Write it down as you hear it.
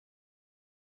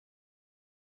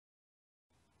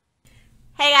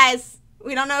Hey guys,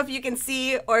 we don't know if you can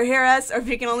see or hear us, or if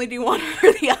you can only do one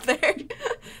or the other.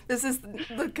 This is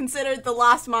considered the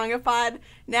lost MangaPod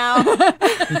now.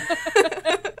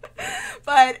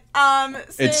 But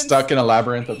it's stuck in a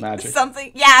labyrinth of magic.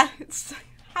 It's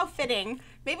how fitting.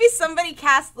 Maybe somebody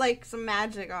cast like some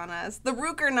magic on us. The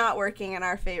Rooker not working in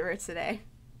our favor today.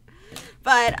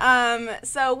 But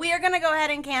so we are gonna go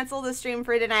ahead and cancel the stream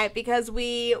for tonight because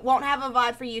we won't have a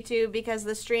VOD for YouTube because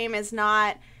the stream is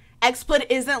not. XSplit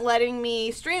isn't letting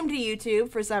me stream to YouTube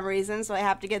for some reason, so I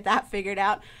have to get that figured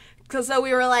out. So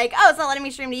we were like, oh, it's not letting me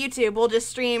stream to YouTube. We'll just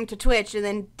stream to Twitch and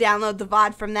then download the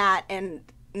VOD from that, and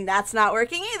that's not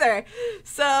working either.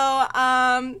 So,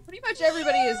 pretty much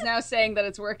everybody is now saying that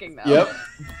it's working, though.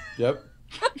 Yep.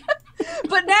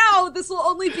 But now this will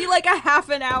only be like a half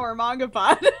an hour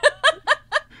MangaPod.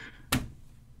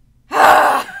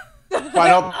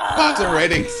 Final thoughts and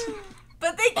ratings.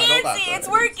 But they can't see. It's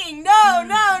working. No.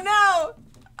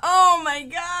 Oh my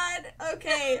god.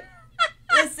 Okay.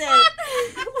 Listen.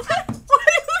 What do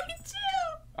we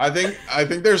do? I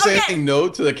think they're saying no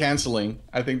to the canceling.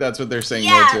 I think that's what they're saying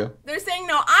no to. They're saying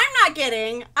no. I'm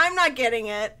not getting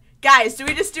it. Guys, do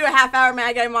we just do a half-hour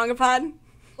Magi MangaPod?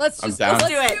 Let's do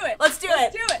it. Let's do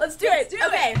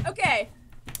it. Okay.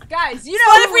 Guys, you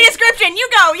know. Spoiler-free description. You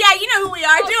go. Yeah, you know who we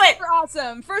are. Do it.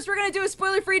 Awesome. First, we're gonna do a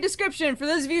spoiler-free description for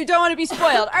those of you who don't want to be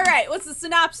spoiled. All right. What's the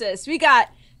synopsis?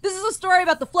 This is a story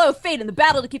about the flow of fate and the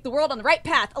battle to keep the world on the right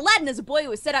path. Aladdin is a boy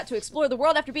who is set out to explore the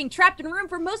world after being trapped in a room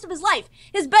for most of his life.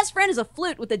 His best friend is a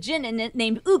flute with a djinn in it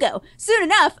named Ugo. Soon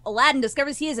enough, Aladdin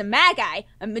discovers he is a Magi,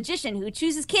 a magician who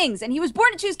chooses kings, and he was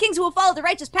born to choose kings who will follow the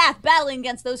righteous path, battling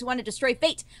against those who want to destroy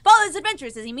fate. Follow his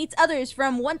adventures as he meets others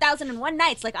from 1001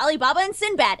 Nights like Ali Baba and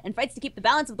Sinbad, and fights to keep the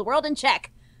balance of the world in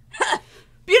check.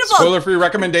 Beautiful. Spoiler-free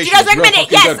recommendation. You guys recommend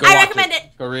it? Yes, I recommend it.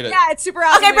 Go read it. Yeah, it's super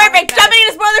awesome. Okay, perfect. Jumping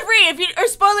into spoiler-free or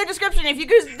spoiler description if you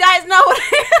guys know what.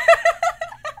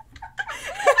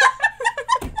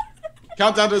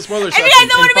 Count down to the spoiler If section. you guys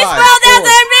don't want to be spoiled,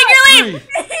 take your leave.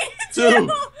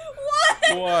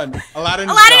 3, 2, 1. Aladdin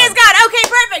is God. Okay,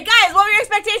 perfect. Guys, what were your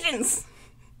expectations?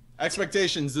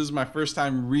 Expectations. This is my first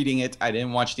time reading it. I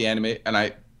didn't watch the anime, and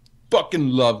I fucking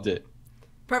loved it.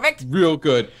 Perfect. Real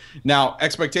good. Now,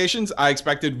 expectations. I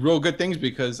expected real good things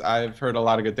because I've heard a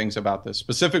lot of good things about this,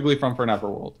 specifically from Forever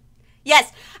World.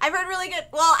 Yes, I've heard really good.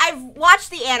 Well, I've watched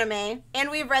the anime,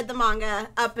 and we've read the manga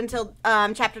up until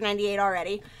chapter 98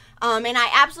 already. And I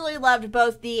absolutely loved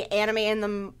both the anime and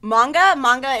the manga.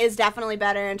 Manga is definitely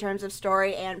better in terms of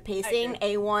story and pacing.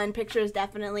 A1 Pictures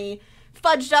definitely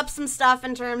fudged up some stuff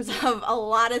in terms of a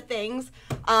lot of things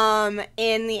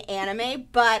in the anime,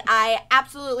 but I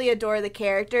absolutely adore the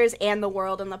characters and the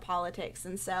world and the politics,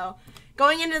 and so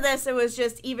going into this, it was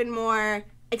just even more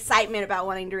excitement about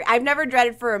wanting to read. I've never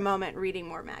dreaded for a moment reading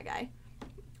more Magi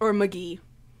or Magi.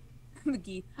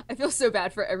 Magi. I feel so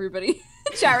bad for everybody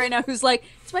in chat right now who's like,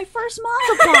 it's my first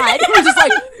MangaPod. We're just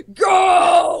like,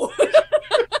 go!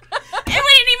 And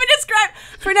we didn't even describe.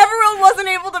 Forever World wasn't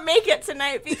able to make it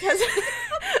tonight because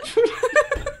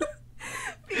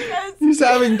he's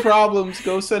having problems.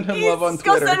 Go send him love on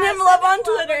Twitter. Go send him love on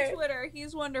Twitter.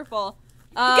 He's wonderful.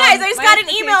 Guys, I just got an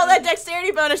email that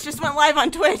Dexterity Bonus just went live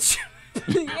on Twitch.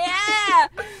 Yeah.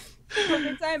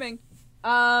 Perfect timing.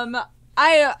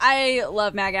 I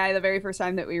love Magi. The very first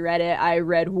time that we read it, I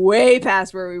read way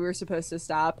past where we were supposed to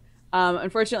stop.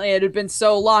 Unfortunately, it had been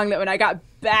so long that when I got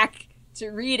back to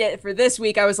read it for this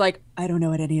week, I was like, I don't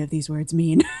know what any of these words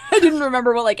mean. I didn't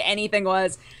remember what anything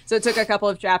was. So it took a couple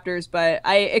of chapters, but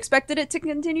I expected it to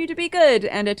continue to be good,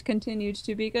 and it continued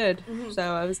to be good. Mm-hmm. So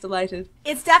I was delighted.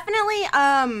 It's definitely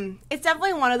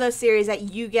one of those series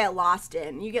that you get lost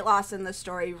in. You get lost in the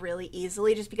story really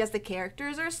easily just because the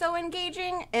characters are so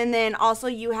engaging, and then also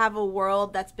you have a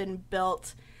world that's been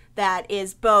built that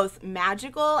is both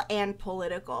magical and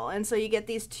political. And so you get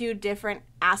these two different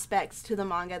aspects to the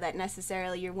manga that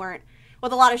necessarily you weren't,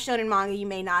 with a lot of shonen manga, you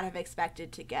may not have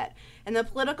expected to get. And the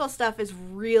political stuff is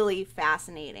really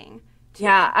fascinating, too.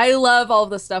 Yeah, I love all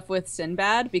the stuff with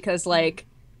Sinbad because,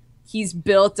 he's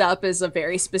built up as a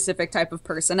very specific type of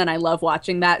person, and I love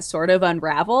watching that sort of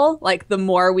unravel. The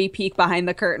more we peek behind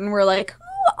the curtain, we're like,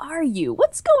 who are you?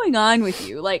 What's going on with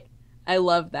you? I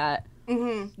love that.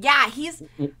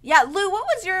 Mm-hmm. Yeah, Lou, what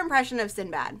was your impression of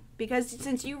Sinbad? Because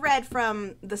since you read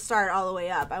from the start all the way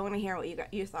up, I want to hear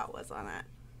what your thought was on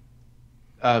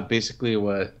that. Basically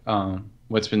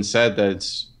what's been said, that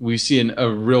we see a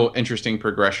real interesting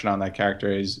progression on that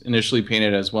character. He's initially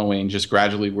painted as one way, and just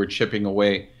gradually we're chipping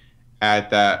away at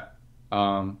that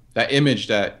image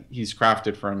that he's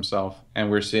crafted for himself,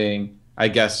 and we're seeing, I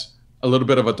guess, a little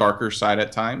bit of a darker side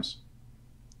at times.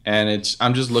 And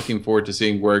I'm just looking forward to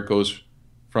seeing where it goes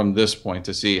from this point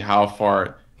to see how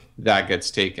far that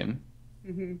gets taken.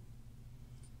 Mm-hmm.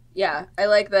 Yeah, I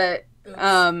like that.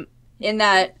 In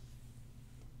that,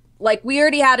 like, we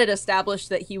already had it established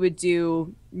that he would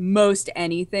do most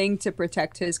anything to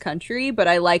protect his country, but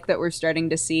I like that we're starting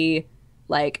to see,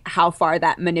 like, how far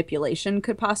that manipulation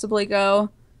could possibly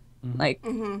go. Mm-hmm. Like,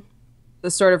 the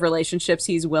sort of relationships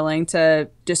he's willing to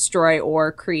destroy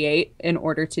or create in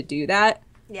order to do that.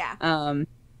 Yeah.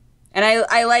 And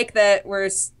I like that we're,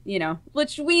 you know,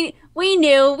 which we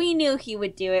knew he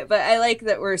would do it, but I like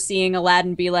that we're seeing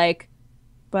Aladdin be like,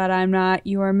 but I'm not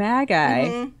your Magi.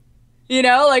 Mm-hmm. You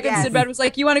know, like, yes. And Sinbad was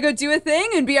like, you want to go do a thing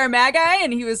and be our Magi?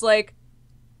 And he was like,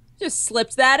 just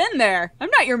slipped that in there. I'm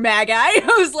not your Magi.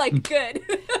 I was like, good.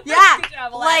 Yeah. Good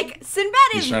job, like,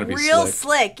 Sinbad is real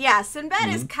slick. Yeah,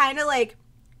 Sinbad is kind of like,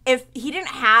 if he didn't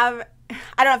have,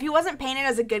 I don't know, if he wasn't painted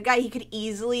as a good guy, he could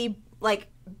easily, like,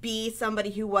 be somebody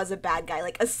who was a bad guy,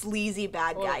 like a sleazy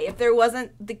bad guy. If there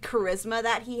wasn't the charisma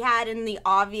that he had and the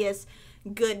obvious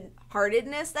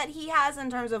good-heartedness that he has in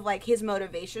terms of, like, his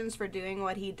motivations for doing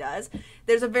what he does,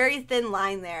 there's a very thin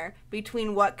line there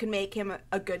between what could make him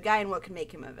a good guy and what could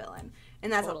make him a villain.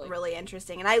 And that's really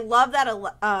interesting. And I love that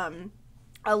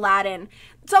Aladdin.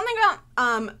 Something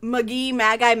about Magi,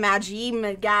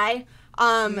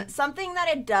 something that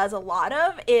it does a lot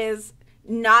of is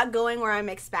not going where I'm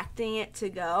expecting it to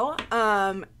go.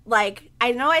 Like,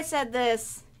 I know I said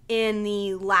this in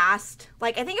the last,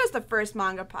 like, I think it was the first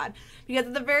MangaPod, because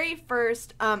at the very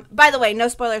first, by the way, no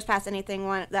spoilers past anything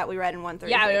that we read in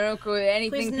 133. Yeah, I don't know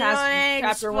anything past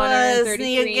chapter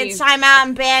 133. You get time out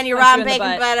and ban your rotten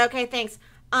bacon butt. Okay, thanks.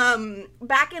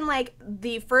 Back in, like,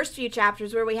 the first few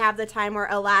chapters where we have the time where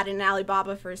Aladdin and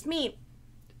Alibaba first meet,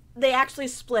 they actually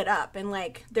split up, and,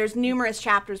 like, there's numerous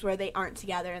chapters where they aren't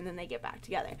together and then they get back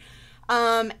together.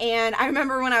 And I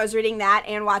remember when I was reading that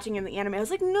and watching in the anime, I was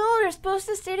like, no, they're supposed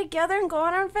to stay together and go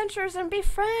on adventures and be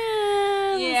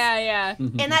friends. Yeah.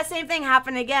 And that same thing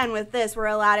happened again with this, where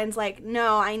Aladdin's like,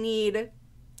 no, I need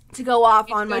to go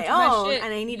off on my own,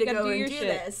 and I need to go and do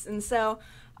this. And so,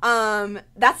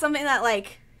 that's something that,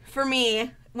 like, for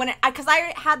me, because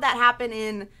I had that happen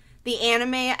in the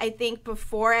anime, I think,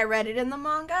 before I read it in the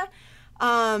manga.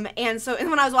 And so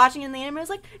when I was watching in the anime, I was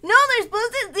like, no, they're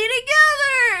supposed to stay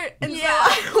together! And so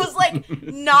I was, like,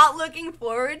 not looking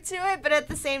forward to it, but at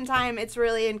the same time, it's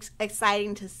really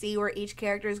exciting to see where each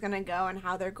character is going to go and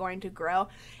how they're going to grow.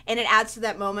 And it adds to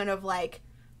that moment of, like,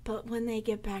 but when they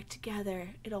get back together,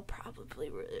 it'll probably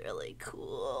be really, really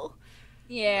cool.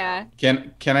 Yeah.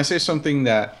 Can I say something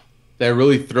that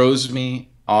really throws me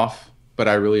off, but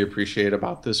I really appreciate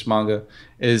about this manga,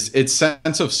 is its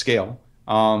sense of scale.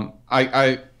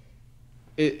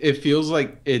 It feels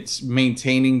like it's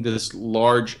maintaining this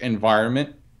large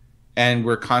environment, and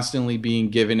we're constantly being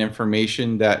given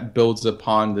information that builds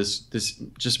upon this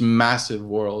just massive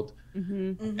world.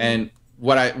 And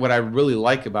what I really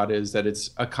like about it is that it's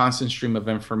a constant stream of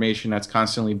information that's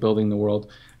constantly building the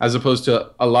world, as opposed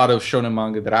to a lot of shonen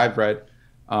manga that I've read.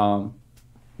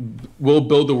 Will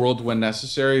build the world when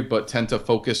necessary, but tend to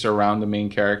focus around the main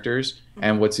characters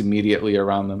and what's immediately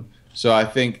around them. So I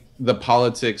think the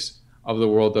politics of the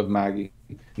world of Magi,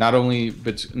 not only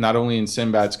in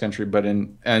Sinbad's country, but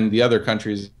in the other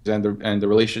countries, and the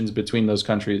relations between those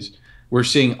countries, we're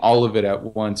seeing all of it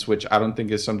at once, which I don't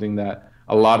think is something that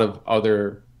a lot of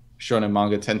other shonen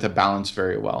manga tend to balance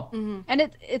very well. And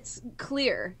it's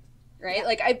clear, right?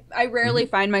 Like, I rarely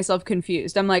find myself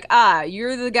confused. I'm like,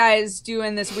 you're the guys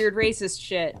doing this weird racist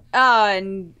shit.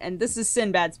 And this is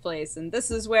Sinbad's place, and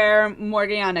this is where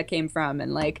Morgiana came from,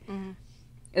 and, like,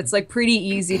 it's, like, pretty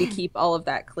easy to keep all of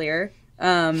that clear.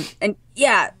 And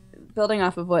yeah, building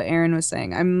off of what Erin was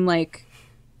saying, I'm like,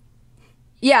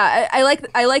 yeah, I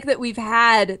like that we've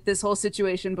had this whole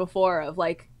situation before of,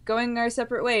 like, going our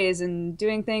separate ways and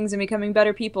doing things and becoming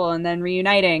better people and then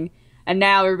reuniting. And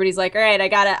now everybody's like, all right,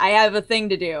 I have a thing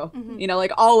to do. You know,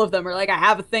 like, all of them are like, I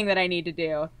have a thing that I need to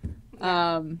do.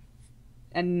 And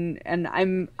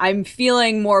I'm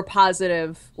feeling more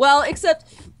positive. Well, except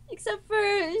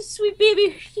for sweet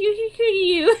baby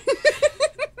you.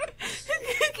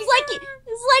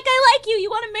 It's like I like you. You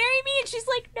want to marry me? And she's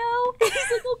like, no.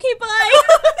 He's like, okay, bye.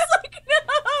 It's like, no,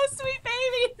 sweet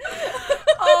baby.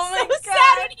 Oh my God.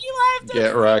 Sad when he left.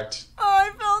 Get wrecked. Oh,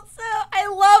 I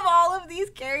love all of these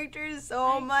characters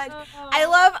so much. I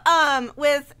love,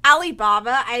 with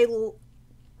Alibaba,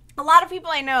 a lot of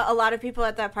people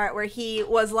at that part where he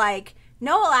was like,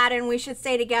 no, Aladdin, we should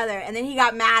stay together. And then he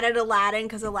got mad at Aladdin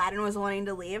because Aladdin was wanting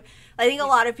to leave. I think a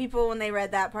lot of people, when they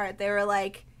read that part, they were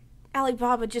like,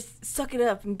 Alibaba, just suck it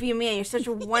up and be a man. You're such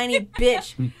a whiny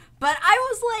bitch. But I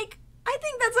was like, I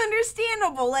think that's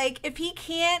understandable. Like, if he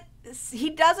can't,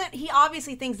 he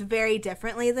obviously thinks very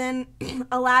differently than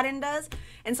Aladdin does.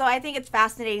 And so I think it's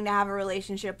fascinating to have a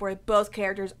relationship where both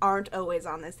characters aren't always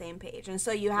on the same page. And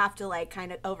so you have to, like,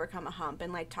 kind of overcome a hump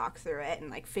and, like, talk through it and,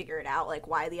 like, figure it out, like,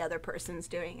 why the other person's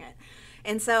doing it.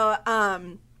 And so,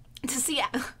 to see,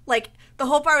 like, the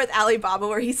whole part with Alibaba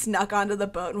where he snuck onto the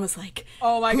boat and was like,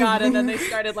 oh my god, and then they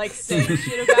started, like, saying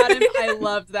shit about him. I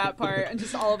loved that part, and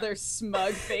just all of their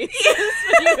smug faces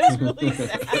when he was really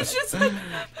sad. It's just like,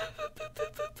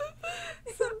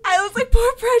 I was like,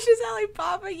 poor precious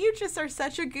Alibaba, you just are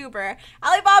such a goober.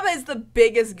 Alibaba is the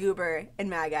biggest goober in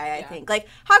Magi, I think. Like,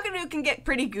 Hakuno can get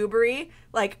pretty goobery.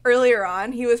 Like, earlier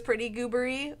on, he was pretty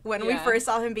goobery when we first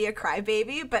saw him be a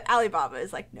crybaby, but Alibaba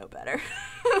is, like, no better.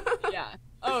 Yeah.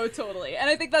 Oh, totally. And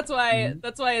I think that's why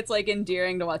it's, like,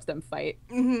 endearing to watch them fight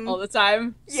all the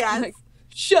time. Yeah. Like,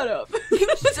 shut up.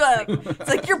 Shut up. It's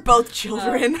like, you're both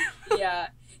children. Yeah.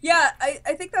 Yeah,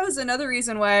 I think that was another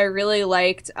reason why I really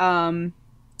liked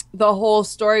the whole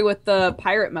story with the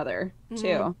pirate mother,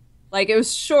 too. Like, it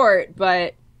was short,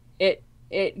 but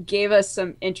it gave us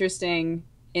some interesting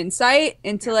insight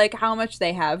into, like, how much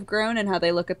they have grown and how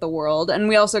they look at the world. And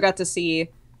we also got to see,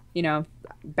 you know,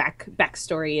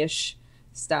 backstory-ish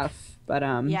stuff. But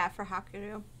yeah, for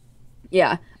Hakuno.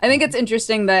 Yeah, I think it's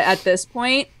interesting that at this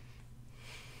point,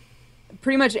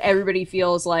 pretty much everybody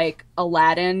feels like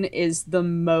Aladdin is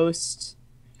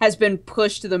has been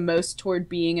pushed the most toward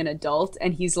being an adult,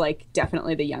 and he's, like,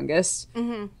 definitely the youngest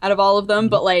out of all of them.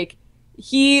 But, like,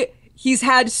 he's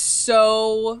had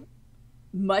so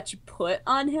much put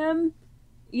on him,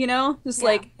 you know? Just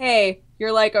like, hey,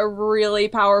 you're, like, a really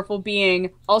powerful being.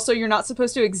 Also, you're not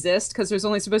supposed to exist because there's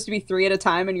only supposed to be 3 at a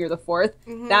time and you're the 4th.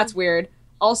 That's weird.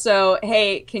 Also,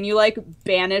 hey, can you, like,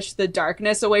 banish the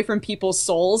darkness away from people's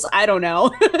souls? I don't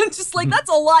know. Just, like,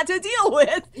 that's a lot to deal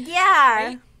with. Yeah.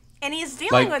 Right? And he's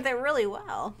dealing with it really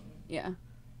well. Yeah.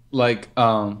 Like,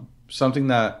 something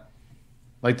that,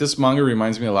 like, this manga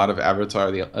reminds me a lot of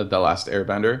Avatar, the Last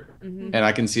Airbender. And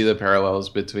I can see the parallels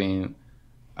between,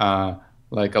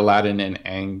 like, Aladdin and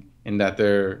Aang in that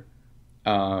they're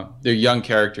young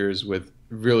characters with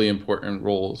really important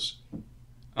roles,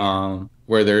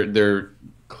 where they're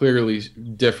clearly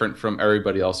different from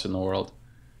everybody else in the world.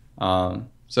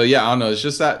 So yeah, I don't know. It's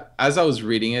just that as I was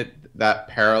reading it, that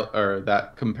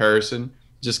comparison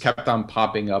just kept on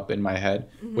popping up in my head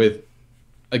with,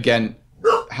 again,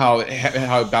 how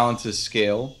it balances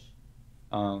scale.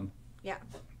 Yeah.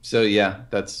 So yeah,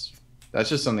 that's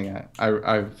just something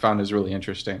I found is really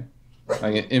interesting.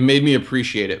 Like it made me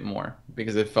appreciate it more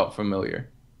because it felt familiar.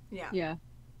 Yeah. Yeah.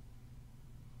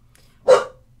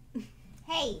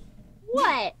 Hey,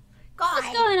 What? guys.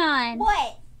 What's going on?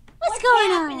 What? What's going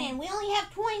happening? on? We only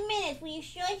have 20 minutes. Will you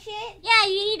shush it? Yeah,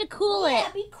 you need to cool Yeah,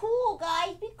 it. be cool,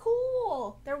 guys. Be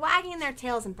cool. They're wagging their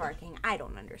tails and barking. I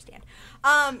don't understand.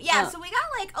 So we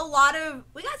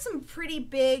got some pretty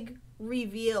big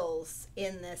reveals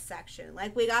in this section.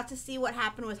 Like, we got to see what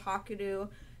happened with Hakuno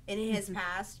in his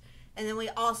past, and then we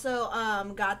also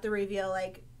got the reveal,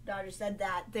 like Dodger said,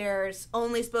 that there's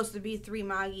only supposed to be 3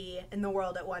 Magi in the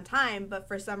world at one time, but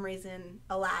for some reason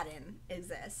Aladdin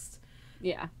exists.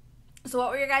 Yeah. So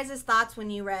what were your guys' thoughts when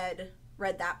you read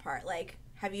that part? Like,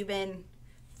 have you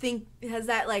has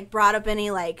that, like, brought up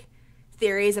any, like,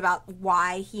 theories about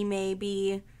why he may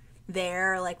be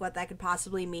there, or, like, what that could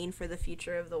possibly mean for the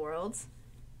future of the worlds?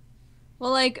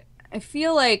 Well, like, I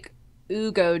feel like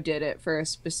Ugo did it for a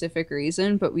specific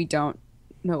reason, but we don't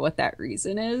know what that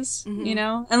reason is, you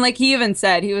know? And, like, he even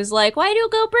said, he was like, why do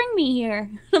Ugo bring me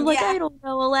here? I'm like, I don't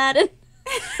know, Aladdin.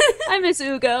 I miss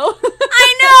Ugo.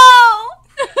 I know!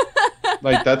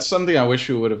 Like, that's something I wish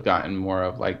we would have gotten more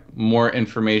of, like, more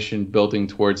information building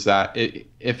towards that,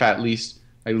 if at least,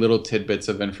 like, little tidbits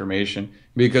of information.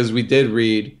 Because we did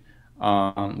read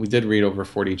over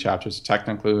 40 chapters.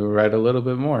 Technically, we read a little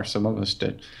bit more. Some of us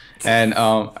did.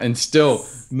 And still,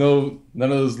 none of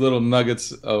those little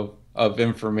nuggets of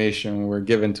information were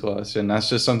given to us. And that's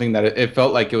just something that it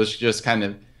felt like it was just kind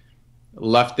of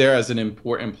left there as an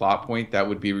important plot point that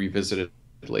would be revisited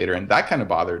later, and that kind of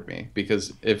bothered me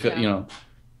because if you know,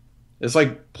 it's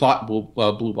like blue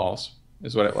balls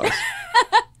is what it was.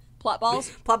 Plot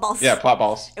balls? Plot balls. Yeah, plot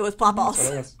balls. It was plot balls. That's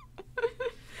what it was.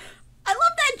 I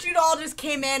love that Judal just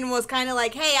came in and was kind of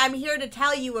like, hey, I'm here to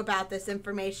tell you about this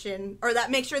information, or that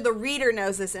make sure the reader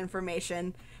knows this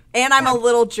information, and I'm a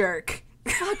little jerk.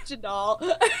 Fuck Jadal.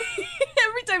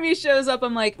 Every time he shows up,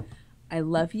 I'm like, I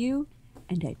love you,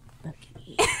 and I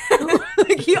fucking hate you.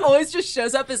 Like, he always just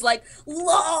shows up as like,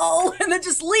 lol, and then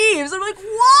just leaves. I'm like,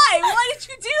 why? Why did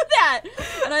you do that?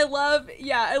 And I love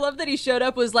that he showed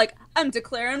up, was like, I'm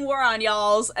declaring war on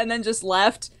y'alls, and then just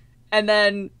left. And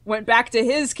then went back to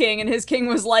his king, and his king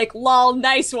was like, lol,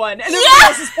 nice one. And everyone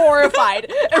else is horrified.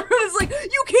 Everyone's like,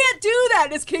 you can't do that.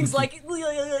 And his king's like, he's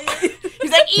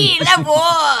like, eat the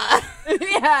war.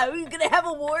 Yeah, we're gonna have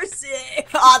a war sick.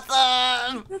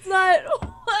 Awesome. That's not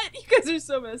what. You guys are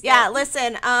so messed up. Yeah,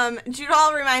 listen,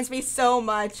 Judal reminds me so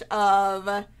much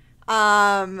of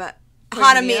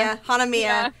Hanamiya.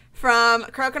 Yeah. From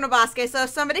Kuroko no Basuke. So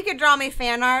if somebody could draw me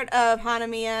fan art of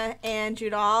Hanamiya and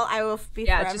Judal, I will be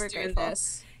forever just doing grateful.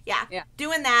 this. Yeah,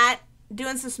 doing that,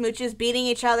 doing some smooches, beating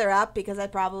each other up, because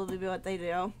that'd probably be what they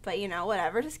do. But, you know,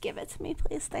 whatever. Just give it to me,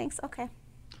 please. Thanks. Okay.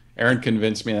 Aaron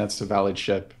convinced me that's a valid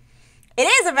ship. It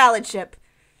is a valid ship.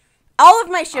 All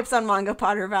of my ships on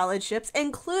MangaPod are valid ships,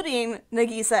 including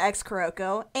Nagisa x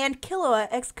Kuroko and Killua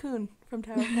x Kun from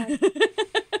Tower of God.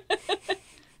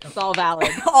 It's all valid.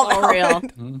 All It's all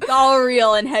valid. real. It's all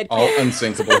real in head. All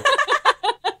unsinkable.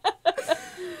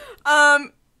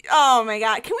 Oh my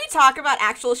god. Can we talk about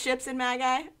actual ships in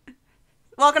Magi?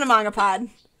 Welcome to MangaPod.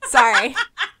 Sorry.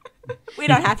 We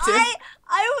don't have to.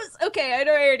 I was okay. I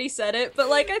know I already said it, but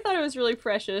like I thought it was really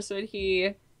precious when when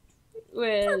he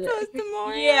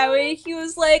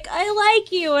was like, "I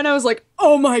like you," and I was like,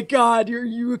 "Oh my god, are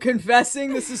you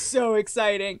confessing? This is so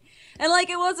exciting!" And like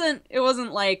it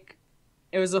wasn't like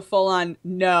it was a full on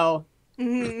no,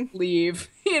 leave.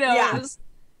 You know,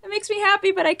 it makes me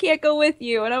happy, but I can't go with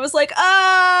you. And I was like,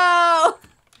 oh.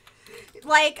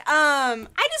 Like,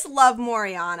 I just love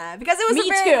Moriana because it was Me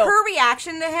too. too. Her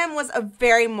reaction to him was a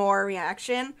very Mor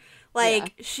reaction.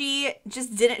 Like, she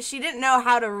just didn't know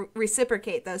how to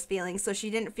reciprocate those feelings, so she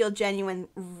didn't feel genuine,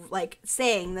 like,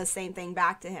 saying the same thing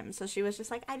back to him. So she was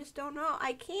just like, I just don't know.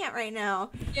 I can't right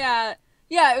now. Yeah.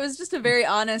 Yeah, it was just a very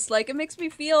honest, like, it makes me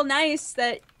feel nice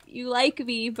that you like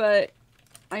me, but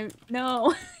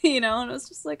no, you know, and it was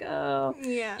just like, oh.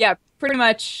 Yeah. Yeah, pretty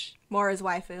much. Mor is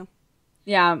waifu.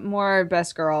 Yeah, more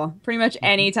best girl. Pretty much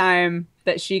any time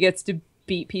that she gets to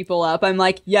beat people up, I'm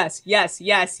like, yes, yes,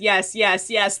 yes, yes, yes,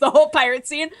 yes. The whole pirate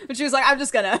scene, but she was like, I'm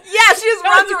just gonna. Yeah, she just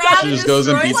runs around. She just goes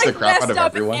and beats the crap out of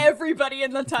everyone. Everybody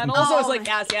in the tunnel. So I was like,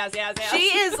 yes, yes, yes, yes.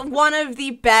 She is one of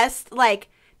the best, like,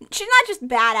 she's not just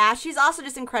badass, she's also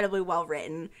just incredibly well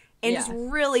written. And just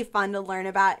really fun to learn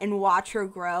about and watch her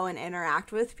grow and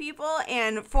interact with people.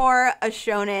 And for a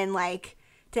shonen, like,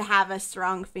 to have a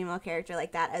strong female character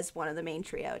like that as one of the main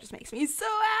trio just makes me so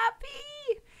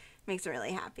happy. Makes me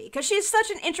really happy. Because she's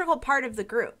such an integral part of the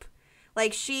group.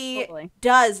 Like, she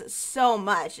does so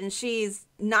much. And she's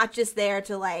not just there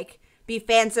to, like, be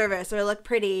fan service or look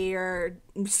pretty or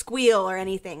squeal or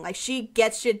anything. Like, she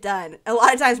gets shit done. A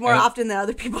lot of times more often than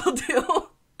other people do.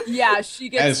 Yeah, she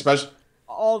gets and especially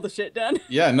all the shit done.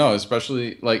 Yeah, no,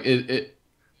 especially like it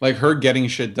like her getting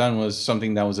shit done was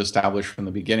something that was established from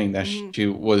the beginning, that she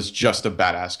was just a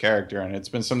badass character, and it's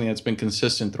been something that's been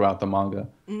consistent throughout the manga.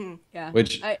 Yeah.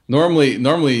 Which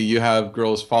normally you have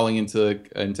girls falling into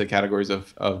categories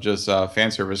of just fan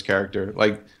service character.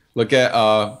 Like, look at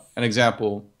an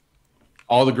example.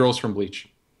 All the girls from Bleach.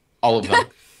 All of them.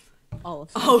 All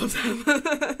of them. All of them.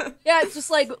 Yeah, it's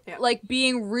just like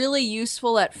being really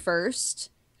useful at first,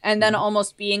 and then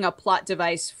almost being a plot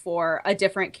device for a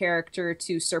different character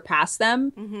to surpass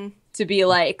them. To be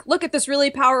like, look at this really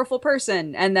powerful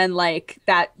person, and then like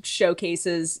that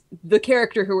showcases the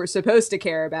character who we're supposed to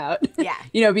care about. Yeah.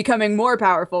 You know, becoming more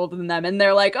powerful than them, and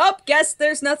they're like, oh, guess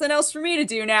there's nothing else for me to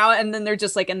do now, and then they're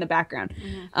just like in the background.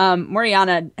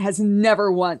 Moriana has never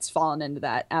once fallen into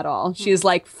that at all. She is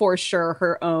like for sure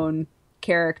her own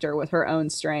character with her own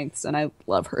strengths, and I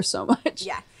love her so much.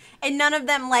 Yeah. And none of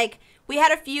them, like, we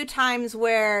had a few times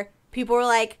where people were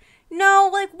like, no,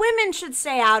 like, women should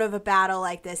stay out of a battle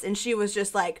like this. And she was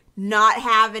just, like, not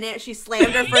having it. She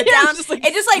slammed her foot down.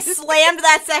 It just, like, slammed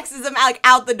that sexism, like,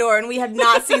 out the door. And we have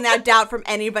not seen that doubt from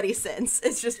anybody since.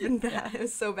 It's just been bad. It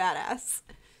was so badass.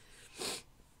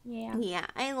 Yeah. Yeah,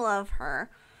 I love her.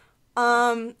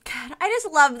 God, I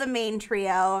just love the main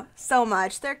trio so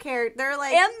much. Their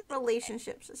like, and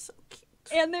relationships is so cute.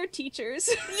 And their teachers.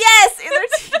 Yes, and their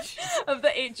teachers. Of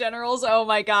the 8 generals. Oh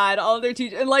my god, all of their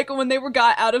teachers. And like when they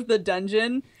got out of the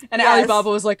dungeon and Alibaba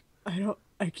was like,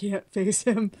 I can't face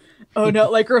him. Oh no,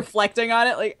 like reflecting on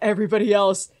it, like everybody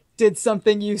else did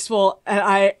something useful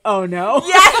and oh no.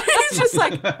 Yeah, he's just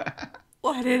like,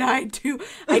 what did I do?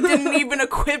 I didn't even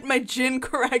equip my djinn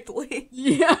correctly.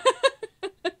 Yeah.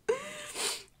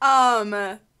 And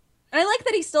I like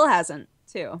that he still hasn't.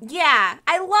 too. Yeah,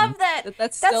 I love that.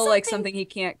 That's still like something he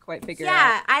can't quite figure out.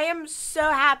 Yeah, I am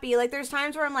so happy. Like, there's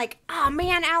times where I'm like, oh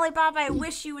man, Alibaba, I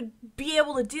wish you would be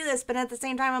able to do this. But at the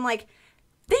same time, I'm like,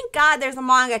 thank God there's a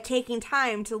manga taking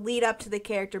time to lead up to the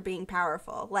character being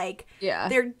powerful. Like,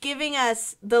 they're giving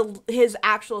us his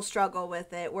actual struggle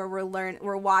with it, where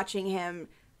we're watching him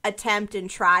attempt and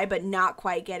try, but not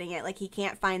quite getting it. Like, he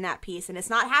can't find that piece, and it's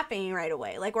not happening right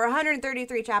away. Like, we're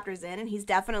 133 chapters in, and he's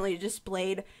definitely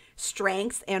displayed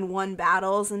strengths and won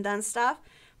battles and done stuff.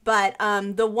 But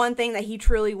the one thing that he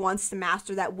truly wants to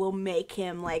master that will make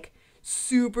him, like,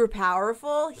 super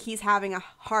powerful, he's having a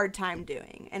hard time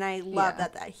doing. And I love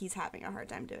that he's having a hard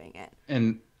time doing it.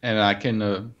 And I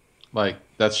can like,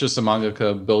 that's just a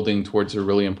mangaka building towards a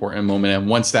really important moment, and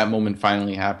once that moment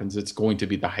finally happens, it's going to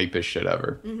be the hypest shit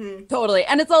ever. Totally.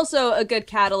 And it's also a good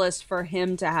catalyst for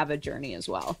him to have a journey as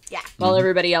well. Yeah. While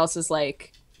everybody else is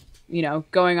like, you know,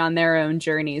 going on their own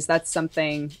journeys, that's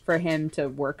something for him to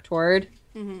work toward.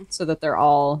 So that they're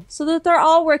all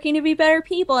working to be better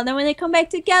people, and then when they come back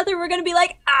together, we're gonna be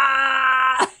like,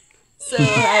 ah. So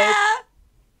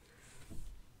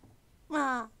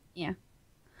yeah.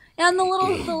 And the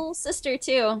little sister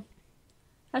too,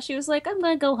 how she was like, I'm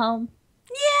gonna go home.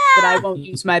 Yeah. But I won't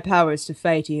use my powers to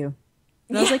fight you.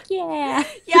 And I was like, yeah.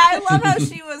 Yeah, I love how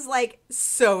she was, like,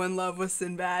 so in love with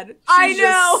Sinbad. I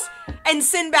know! And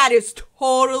Sinbad is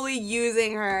totally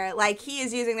using her. Like, he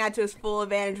is using that to his full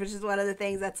advantage, which is one of the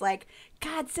things that's like,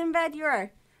 God, Sinbad,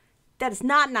 that is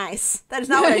not nice. That is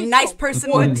not what a nice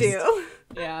person would do.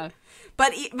 Yeah.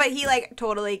 But he, like,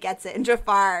 totally gets it. And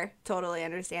Jafar totally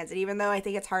understands it. Even though I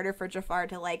think it's harder for Jafar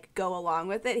to, like, go along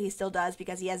with it, he still does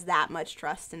because he has that much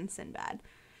trust in Sinbad.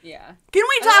 Yeah. Can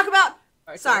we talk about...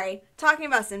 Sorry, talking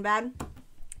about Sinbad,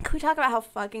 can we talk about how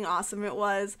fucking awesome it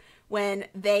was when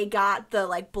they got the,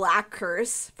 like, black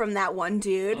curse from that one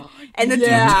dude, and the dude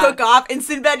took off, and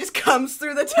Sinbad just comes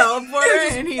through the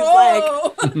teleporter, and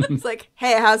he's like,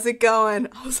 hey, how's it going?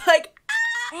 I was like,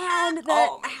 and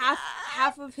that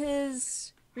half of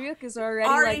his Ryuk is already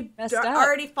like, messed up.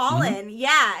 Already fallen,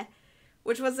 yeah,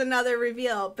 which was another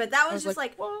reveal, but that was just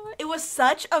like it was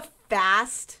such a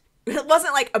fast... It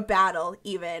wasn't like a battle,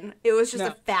 even. It was just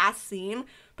a fast scene,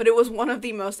 but it was one of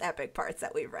the most epic parts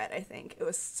that we've read, I think. It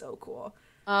was so cool.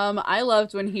 I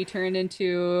loved when he turned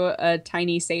into a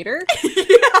tiny satyr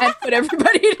and put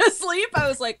everybody to sleep. I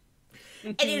was like...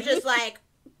 And he's just like,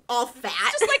 all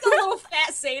fat. Just like a little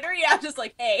fat satyr. Yeah, just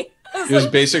like, hey. He was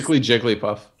basically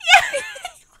Jigglypuff. Yeah.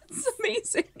 It's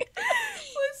amazing. It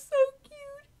was so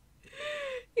cute.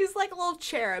 He's like a little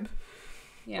cherub.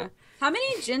 Yeah. How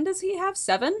many Jin does he have?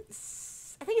 7?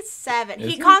 I think it's 7. Is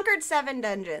he it? conquered 7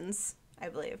 dungeons, I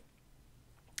believe.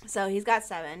 So he's got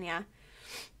 7, yeah.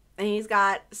 And he's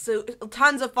got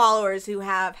tons of followers who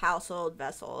have household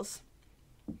vessels.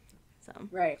 So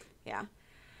Right. yeah.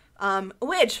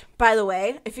 Which, by the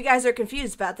way, if you guys are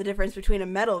confused about the difference between a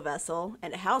metal vessel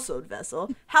and a household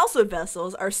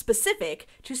vessels are specific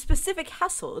to specific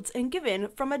households and given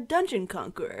from a dungeon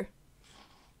conqueror.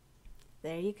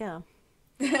 There you go.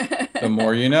 The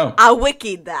more you know. I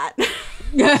wikied that.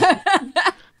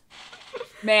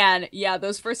 Man, yeah,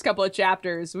 those first couple of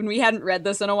chapters, when we hadn't read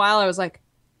this in a while, I was like,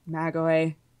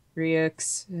 Magoi,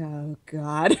 Ryux, oh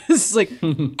god. It's like,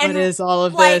 what is all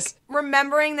of this?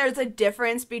 Remembering there's a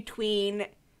difference between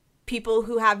people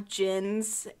who have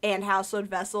djinns and household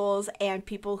vessels and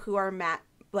people who are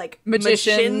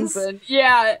magicians. And,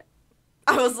 yeah.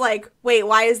 I was like, wait,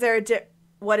 why is there a dip?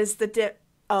 What is the dip?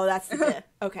 Oh, that's the dip.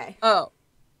 Okay. Oh.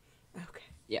 Okay.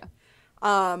 Yeah.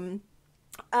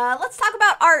 Let's talk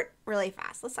about art really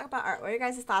fast. Let's talk about art. What are your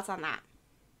guys' thoughts on that?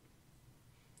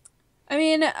 I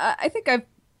mean, I think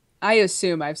I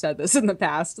assume I've said this in the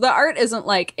past. The art isn't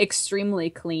like extremely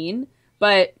clean,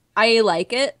 but I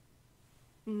like it.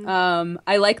 Mm-hmm.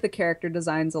 I like the character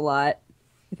designs a lot.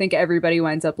 I think everybody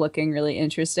winds up looking really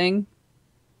interesting.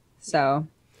 So,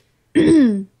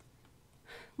 Lou,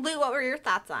 what were your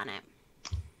thoughts on it?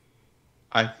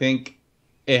 I think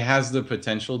it has the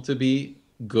potential to be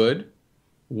good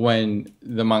when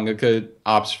the mangaka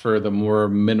opts for the more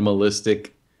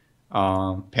minimalistic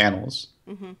panels.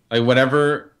 Mm-hmm. Like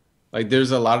whenever, like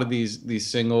there's a lot of these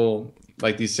single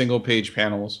page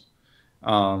panels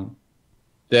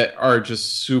that are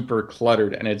just super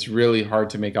cluttered, and it's really hard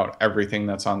to make out everything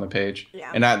that's on the page.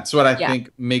 Yeah. And that's what I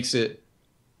think makes it.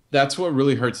 That's what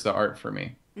really hurts the art for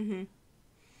me. Mm-hmm.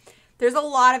 There's a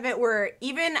lot of it where,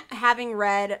 even having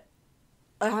read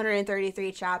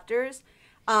 133 chapters,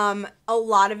 a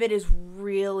lot of it is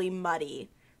really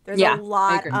muddy. There's a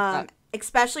lot,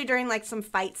 especially during like some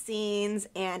fight scenes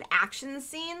and action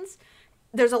scenes.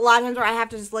 There's a lot of times where I have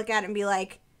to just look at it and be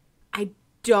like, I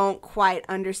don't quite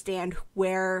understand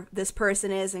where this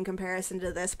person is in comparison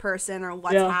to this person or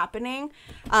what's happening.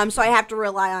 So I have to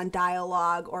rely on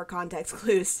dialogue or context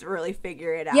clues to really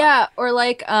figure it out. Yeah, or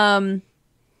like I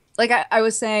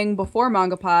was saying before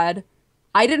MangaPod,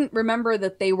 I didn't remember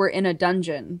that they were in a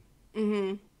dungeon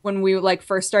when we like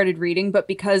first started reading, but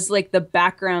because like the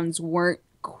backgrounds weren't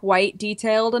quite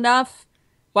detailed enough,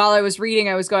 while I was reading,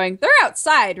 I was going, they're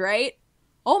outside, right?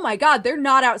 Oh my god, they're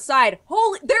not outside.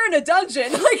 Holy, they're in a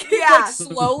dungeon. Like, it like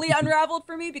slowly unraveled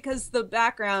for me because the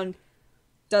background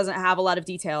doesn't have a lot of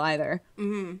detail either.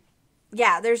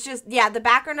 Yeah, there's just, the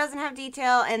background doesn't have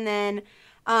detail, and then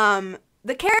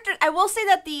the character, I will say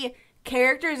that the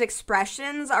characters'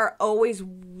 expressions are always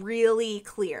really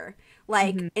clear.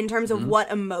 Like, in terms of what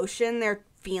emotion they're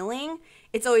feeling,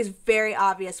 it's always very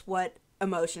obvious what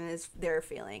emotion is they're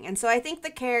feeling. And so I think the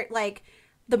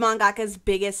mangaka's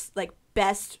biggest, like,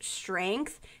 best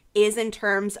strength is in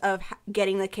terms of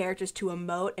getting the characters to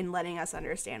emote and letting us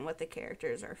understand what the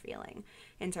characters are feeling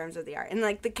in terms of the art. And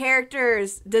like the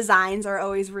characters' designs are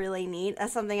always really neat.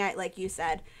 That's something like you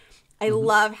said, I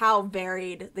love how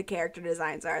varied the character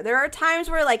designs are. There are times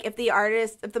where like if the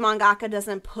mangaka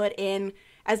doesn't put in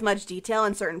as much detail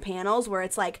in certain panels where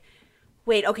it's like,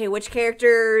 wait, okay, which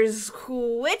characters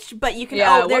which, but you can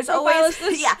there's always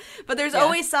but there's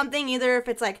always something, either if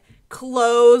it's like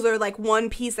clothes or like one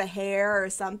piece of hair or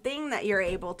something, that you're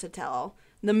able to tell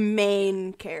the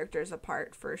main characters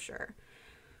apart for sure.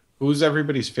 Who's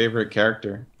everybody's favorite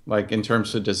character, like in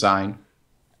terms of design?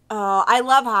 Oh, I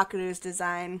love Hakuru's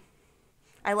design.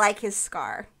 I like his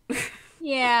scar.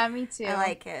 Yeah, me too. I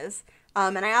like his.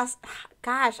 And I also,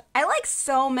 gosh, I like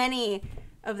so many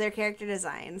of their character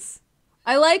designs.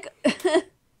 I like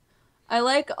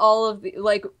all of the,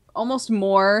 like, almost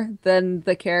more than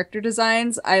the character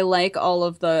designs. I like all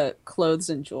of the clothes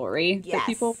and jewelry that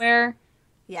people wear.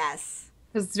 Yes.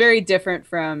 Because it's very different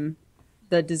from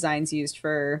the designs used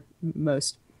for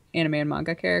most anime and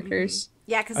manga characters.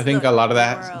 Yeah, because I think a lot of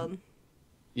that. World.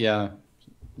 Yeah,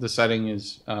 the setting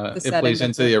is it setting, plays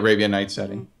into the Arabian Nights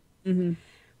setting.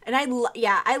 And I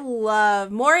love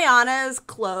Moriana's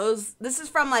clothes. This is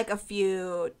from like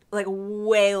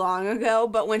way long ago,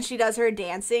 but when she does her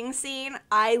dancing scene,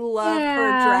 I love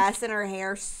her dress and her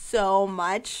hair so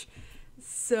much.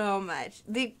 So much.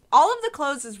 All of the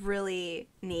clothes is really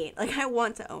neat. Like, I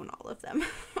want to own all of them.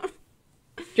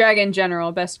 Dragon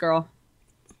General, best girl.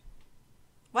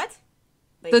 What?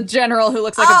 Wait. The general who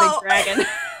looks like a big dragon.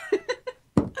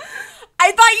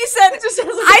 I thought you said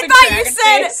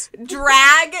face.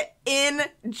 drag in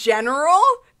general,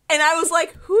 and I was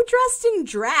like, who dressed in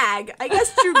drag? I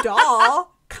guess Judal,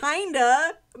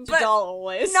 kinda, but Judal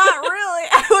always. Not really.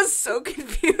 I was so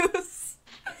confused.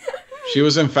 She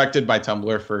was infected by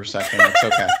Tumblr for a second. It's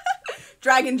okay.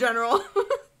 Drag in general.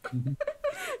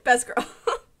 Best girl.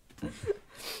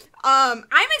 I'm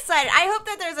excited. I hope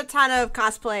that there's a ton of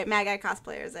Magi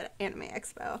cosplayers at Anime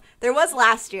Expo. There was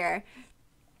last year.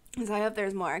 So I hope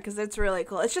there's more, because it's really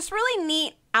cool. It's just really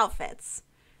neat outfits.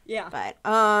 Yeah. But,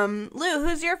 Lou,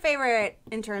 who's your favorite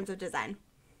in terms of design?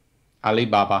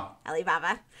 Alibaba.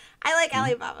 Alibaba. I like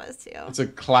Alibaba's too. It's a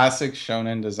classic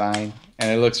shonen design,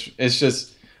 and it's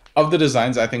just, of the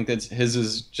designs, I think that his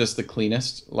is just the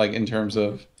cleanest, like in terms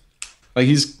of, like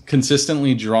he's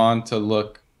consistently drawn to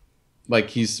look like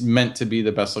he's meant to be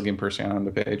the best looking person on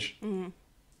the page.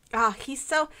 Oh, he's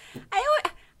so,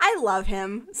 I love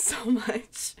him so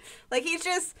much. Like, he's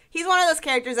one of those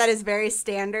characters that is very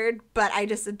standard, but I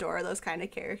just adore those kind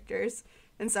of characters.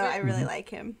 And so I really like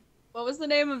him. What was the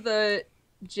name of the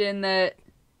djinn that...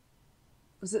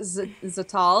 Was it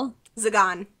Zatal?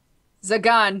 Zagan.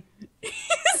 Zagan.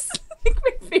 He's like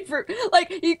my favorite.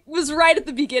 Like, he was right at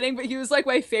the beginning, but he was like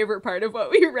my favorite part of what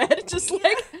we read. Just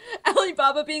like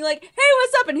Alibaba being like, hey,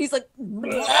 what's up? And he's like,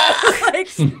 like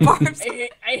Barbs. I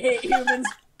hate humans.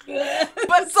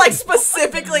 But it's like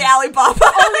specifically Alibaba.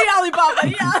 Only Alibaba,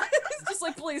 yeah. It's just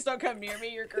like, please don't come near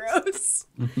me, you're gross.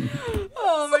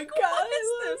 Oh my god,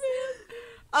 I love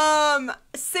it.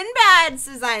 Sinbad's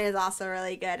design is also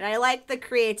really good, and I like the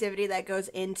creativity that goes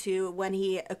into when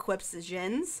he equips the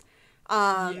djinns.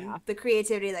 The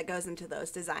creativity that goes into those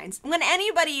designs. When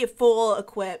anybody full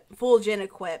djinn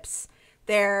equips,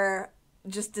 their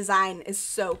just design is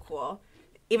so cool.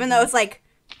 Even though it's like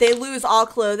they lose all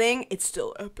clothing, it's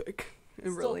still epic. It's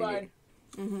really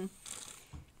neat.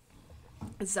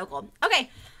 It's so cool. Okay,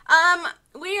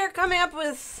 we are coming up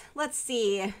with, let's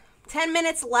see, 10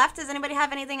 minutes left. Does anybody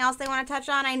have anything else they want to touch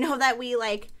on? I know that we,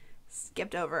 like,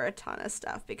 skipped over a ton of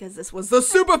stuff because this was the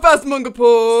Super Fast Manga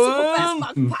Pod.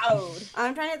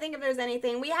 I'm trying to think if there's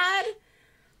anything. We had,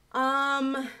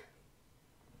 I'm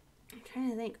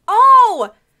trying to think.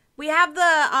 Oh, we have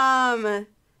the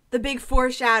big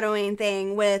foreshadowing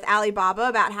thing with Alibaba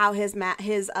about how his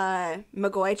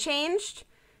Magoi changed.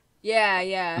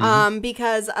 Yeah.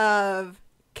 Because of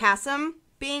Kasim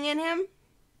being in him.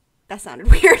 That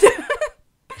sounded weird.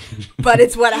 But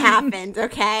it's what happened,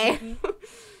 okay?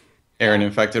 Erin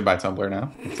infected by Tumblr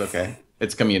now. It's okay.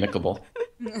 It's communicable.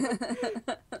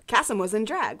 Kasim was in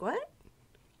drag, what?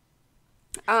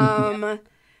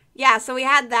 Yeah, so we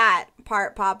had that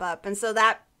part pop up, and so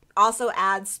that also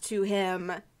adds to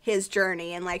his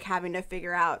journey and like having to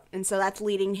figure out, and so that's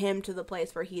leading him to the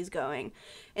place where he's going.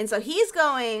 And so he's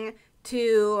going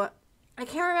to, I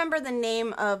can't remember the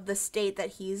name of the state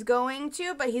that he's going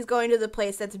to, but he's going to the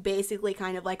place that's basically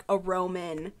kind of like a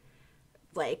Roman,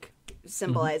 like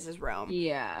symbolizes Rome.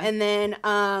 Yeah. And then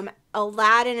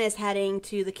Aladdin is heading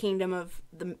to the kingdom of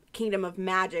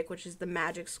magic, which is the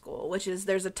magic school, which is,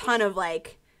 there's a ton of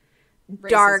like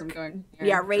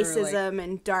racism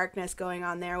and darkness going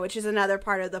on there, which is another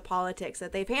part of the politics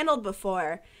that they've handled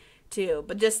before too,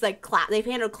 but just like they've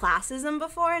handled classism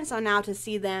before, and so now to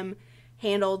see them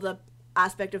handle the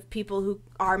aspect of people who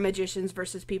are magicians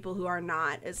versus people who are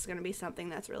not is going to be something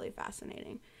that's really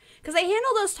fascinating, because they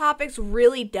handle those topics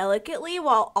really delicately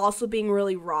while also being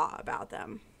really raw about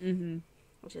them,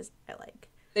 which is I like.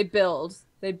 They build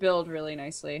really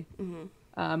nicely.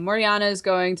 Moriana is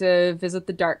going to visit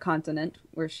the Dark Continent,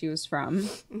 where she was from.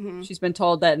 She's been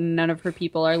told that none of her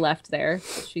people are left there.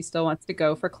 But she still wants to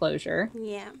go for closure.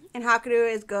 Yeah, and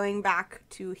Hakuto is going back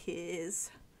to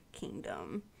his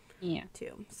kingdom. Yeah.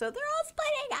 Too. So they're all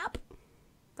splitting up,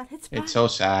 but it's fine. It's so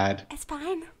sad. It's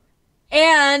fine.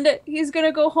 And he's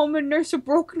gonna go home and nurse a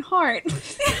broken heart.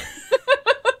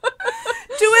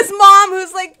 To his mom,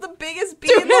 who's like the biggest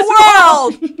bee in the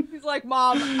world. He's like,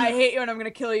 Mom, I hate you and I'm gonna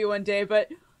kill you one day,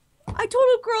 but I told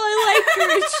a girl I liked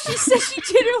her and she said she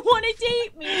didn't want to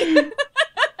date me. Can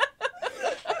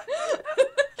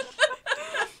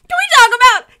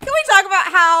we talk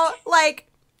about how, like,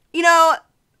 you know,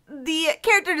 the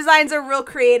character designs are real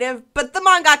creative, but the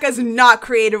mangaka's not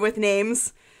creative with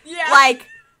names. Yeah. Like,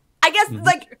 I guess,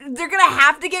 like, they're gonna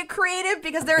have to get creative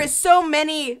because there is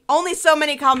only so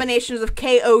many combinations of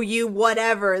KOU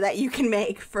whatever that you can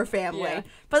make for family. Yeah.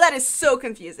 But that is so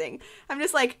confusing. I'm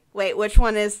just like, wait, which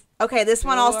one is... Okay, this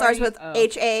one all starts with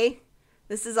HA.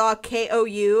 This is all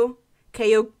KOU,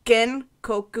 Kyogen,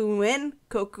 Kokuin,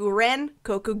 Kokuren,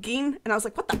 Kokugin. And I was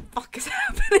like, what the fuck is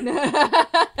happening?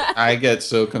 I get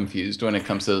so confused when it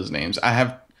comes to those names. I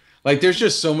have... Like, there's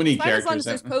just so many characters. As long as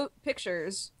there's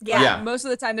pictures. Yeah. Most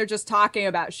of the time, they're just talking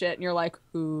about shit, and you're like,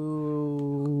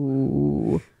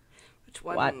 ooh. Which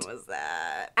one was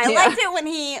that? I liked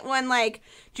it when like,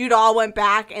 Jude all went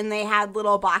back, and they had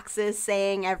little boxes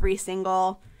saying every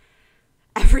single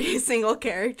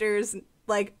character's,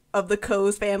 like, of the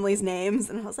Ko's family's names.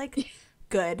 And I was like,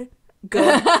 good.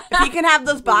 If you can have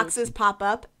those boxes pop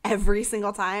up every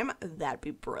single time, that'd be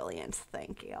brilliant.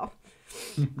 Thank you.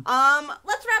 Let's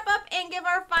wrap up and give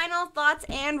our final thoughts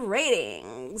and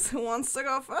ratings. Who wants to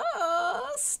go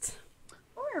first?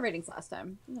 What were our ratings last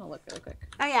time? I'm gonna look really quick.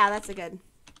 Oh yeah, that's a good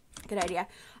idea.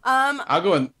 I'll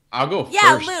go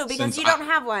yeah, first. Lou, because you don't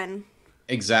have one.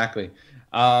 Exactly.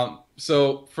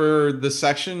 So for the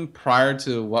section prior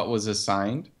to what was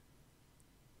assigned,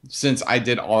 since I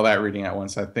did all that reading at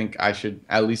once, I think I should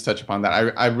at least touch upon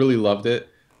that. I really loved it.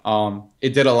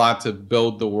 It did a lot to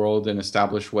build the world and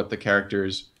establish what the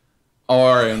characters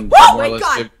are. And oh my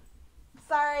god!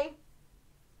 Sorry.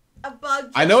 A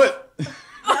bug. I know it.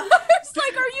 It's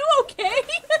like, are you okay?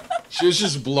 She was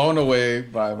just blown away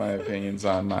by my opinions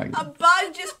on Magi. A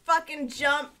bug just fucking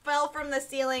fell from the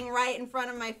ceiling right in front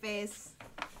of my face.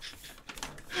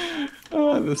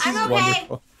 Oh, this is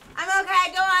wonderful. I'm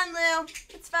okay. Go on, Lou.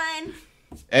 It's fine.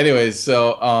 Anyways,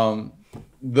 so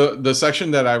the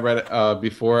section that I read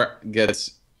before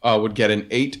would get an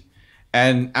 8,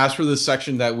 and as for the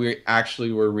section that we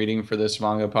actually were reading for this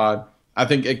manga pod, I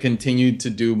think it continued to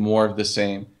do more of the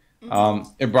same.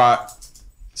 It brought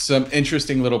some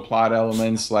interesting little plot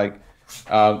elements, like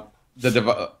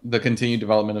the continued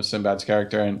development of Sinbad's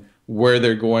character and where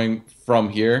they're going from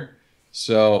here.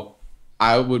 So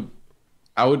I would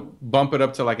bump it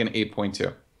up to like an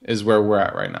 8.2 is where we're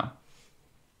at right now.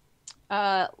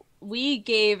 We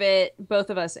gave it,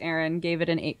 both of us, Erin, gave it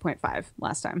an 8.5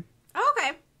 last time. Oh,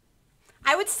 okay.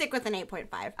 I would stick with an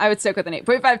 8.5. I would stick with an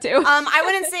 8.5 too. I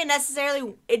wouldn't say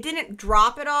necessarily it didn't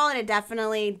drop at all, and it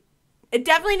definitely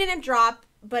didn't drop,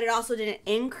 but it also didn't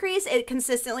increase. It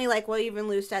consistently, like what even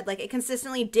Lou said, like it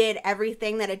consistently did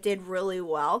everything that it did really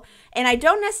well. And I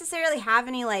don't necessarily have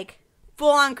any like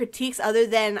full-on critiques other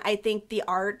than I think the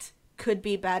art could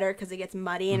be better because it gets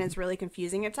muddy and it's really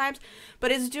confusing at times.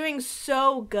 But it's doing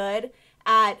so good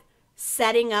at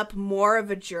setting up more of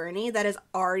a journey that has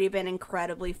already been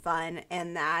incredibly fun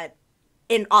and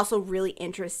also really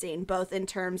interesting, both in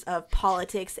terms of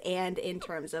politics and in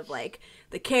terms of like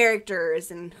the characters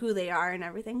and who they are and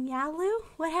everything. Yeah, Lou,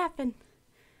 what happened?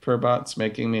 Purbot's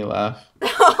making me laugh.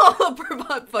 Oh,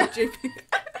 Purbot, fuck JP.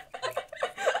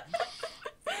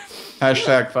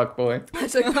 Hashtag fuckboy.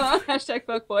 Hashtag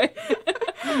fuckboy.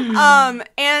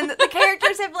 And the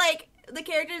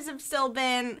characters have still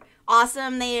been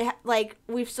awesome.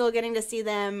 We've still getting to see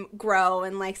them grow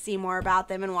and like see more about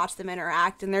them and watch them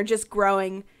interact, and they're just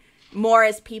growing more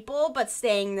as people, but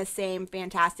staying the same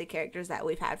fantastic characters that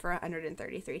we've had for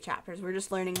 133 chapters. We're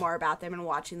just learning more about them and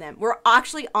watching them. We're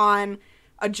actually on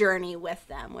a journey with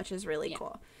them, which is really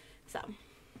cool. So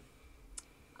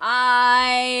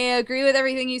I agree with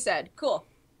everything you said. Cool.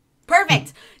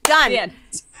 Perfect. Done. The end.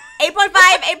 8.5,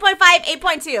 8.5,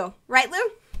 8.2. Right, Lou?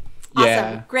 Awesome.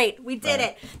 Yeah. Great. We did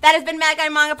it. That has been Magi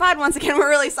MangaPod. Once again, we're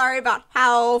really sorry about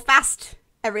how fast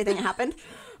everything happened.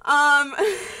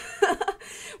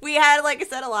 We had, like I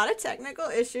said, a lot of technical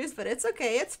issues, but it's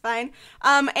okay. It's fine.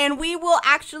 And we will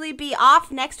actually be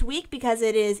off next week because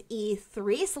it is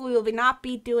E3, so we will not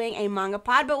be doing a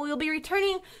MangaPod, but we will be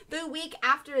returning the week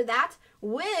after that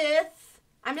with,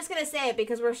 I'm just going to say it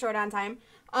because we're short on time.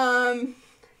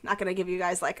 Not gonna give you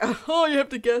guys like, oh, you have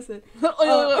to guess it.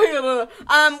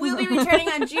 We'll be returning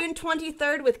on June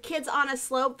 23rd with Kids on a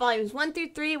Slope, volumes 1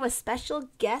 through 3, with special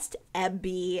guest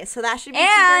Ebby. So that should be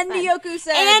And super fun. Yoku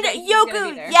said. And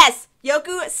Yoku, yes,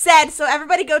 Yoku said. So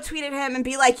everybody go tweet at him and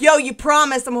be like, "Yo, you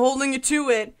promised. I'm holding you to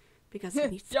it." Because he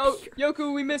needs to be here.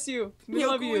 Yoku, we miss you. We Yoku,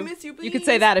 love you. we miss you, You could please.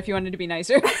 say that if you wanted to be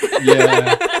nicer.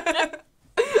 Yeah.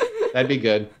 That'd be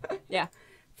good. Yeah.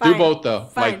 Fine. Do both though,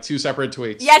 Fine. like 2 separate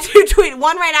tweets. Yeah, two tweet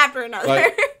one right after another.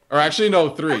 Like, or actually, no,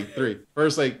 3.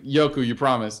 First, like, Yoku, you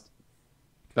promised.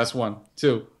 That's 1.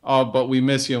 2. Oh, but we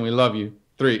miss you and we love you.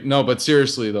 3. No, but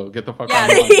seriously though, get the fuck Yeah,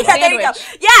 out of Yeah, here. there you go.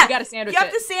 Sandwich. Yeah, You gotta sandwich You have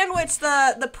it. to sandwich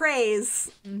the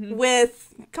praise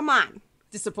with. Come on.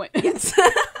 Disappointment. Yes.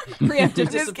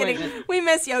 Preemptive Just kidding. disappointment. We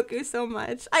miss Yoku so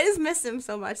much. I just miss him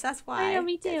so much. That's why. I know,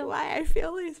 me too. That's why I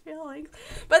feel these feelings.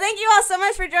 But thank you all so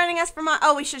much for joining us for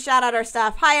we should shout out our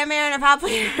stuff. Hi, I'm Erin of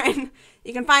HappiLeeErin.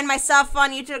 You can find my stuff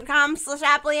on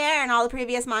youtube.com/HappiLeeErin. All the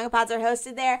previous MangaPods are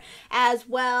hosted there, as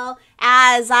well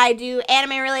as I do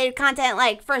anime-related content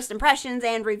like first impressions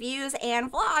and reviews and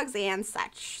vlogs and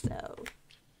such. So.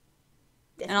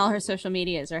 And all her social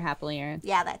medias are happily Erin.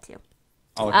 Yeah, that too.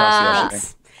 All across the everything.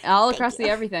 Thanks. All across the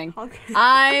everything. Okay.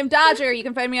 I'm Dodger. You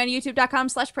can find me on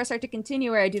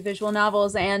youtube.com/pressarttocontinue, where I do visual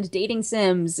novels and dating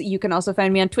sims. You can also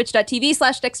find me on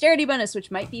twitch.tv/dexteritybonus,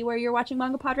 which might be where you're watching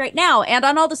MangaPod right now. And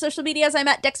on all the social medias, I'm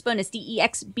at DexBonus,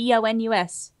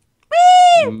 DEXBONUS.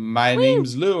 My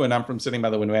name's Lou, and I'm from Sitting by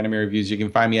the Window Anime Reviews. You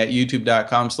can find me at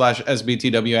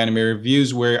youtube.com/SBTW Anime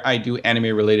Reviews, where I do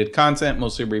anime-related content,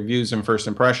 mostly reviews and first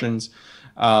impressions.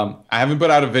 I haven't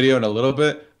put out a video in a little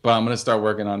bit, but I'm going to start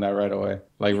working on that right away.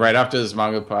 Like right after this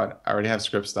MangaPod, I already have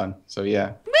scripts done. So yeah,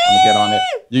 I'm going to get on it.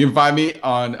 You can find me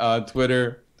on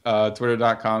Twitter,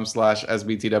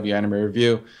 twitter.com/SBTW Anime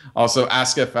Review. Also,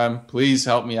 Ask FM. Please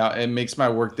help me out. It makes my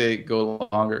workday go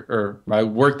longer, or my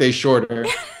workday shorter,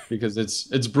 because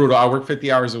it's brutal. I work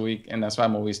 50 hours a week, and that's why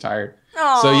I'm always tired.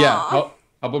 Aww. So yeah, help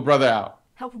a brother out.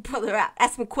 Help a brother out.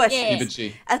 Ask him questions. Yeah. Keep it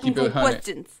G. Ask him Keep it 100.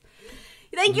 questions.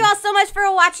 Thank you all so much for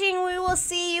watching. We will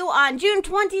see you on June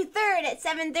 23rd at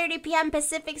 7:30 p.m.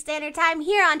 Pacific Standard Time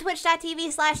here on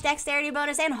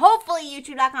twitch.tv/dexteritybonus and hopefully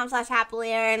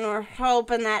youtube.com/HappiLeeErin. We're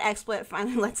hoping that XSplit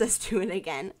finally lets us do it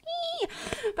again.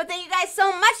 But thank you guys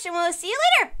so much, and we'll see you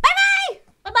later. Bye-bye.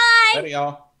 Bye-bye. Ready,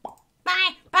 y'all?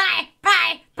 Bye. Bye.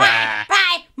 Bye. Bye.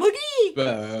 Bye. Magi.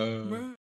 Bye.